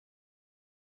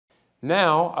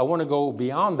Now, I want to go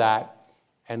beyond that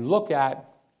and look at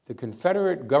the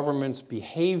Confederate government's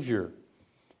behavior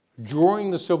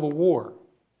during the Civil War,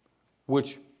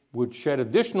 which would shed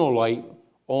additional light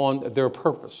on their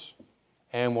purpose.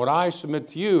 And what I submit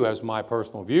to you as my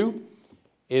personal view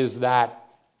is that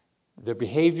the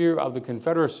behavior of the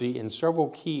Confederacy in several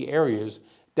key areas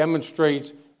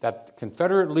demonstrates that the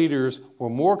Confederate leaders were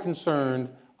more concerned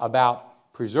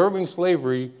about preserving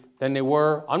slavery than they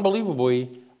were,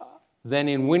 unbelievably, than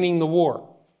in winning the war.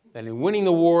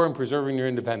 And preserving their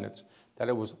independence. That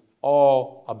it was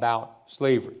all about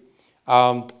slavery.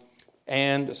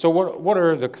 And so what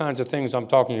are the kinds of things I'm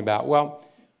talking about? Well,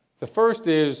 the first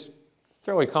is a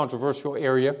fairly controversial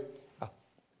area,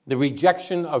 the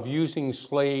rejection of using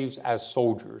slaves as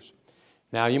soldiers.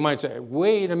 Now, you might say,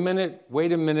 wait a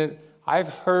minute. I've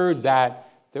heard that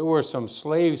there were some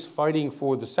slaves fighting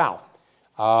for the South.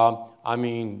 I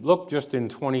mean, look, just in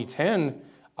 2010,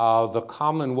 the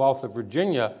Commonwealth of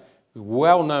Virginia,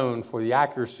 well known for the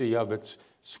accuracy of its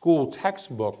school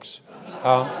textbooks,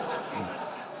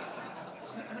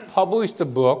 published a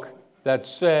book that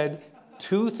said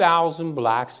 2,000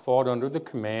 blacks fought under the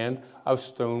command of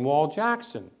Stonewall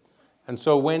Jackson. And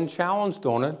so when challenged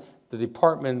on it, the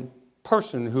department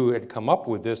person who had come up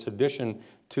with this addition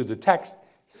to the text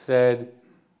said,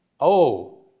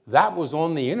 oh, that was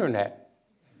on the internet.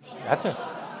 I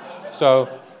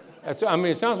mean,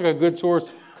 it sounds like a good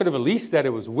source. Could have at least said it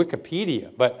was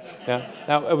Wikipedia, but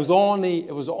now it was on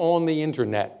the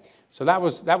internet. So that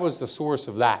was the source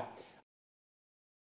of that.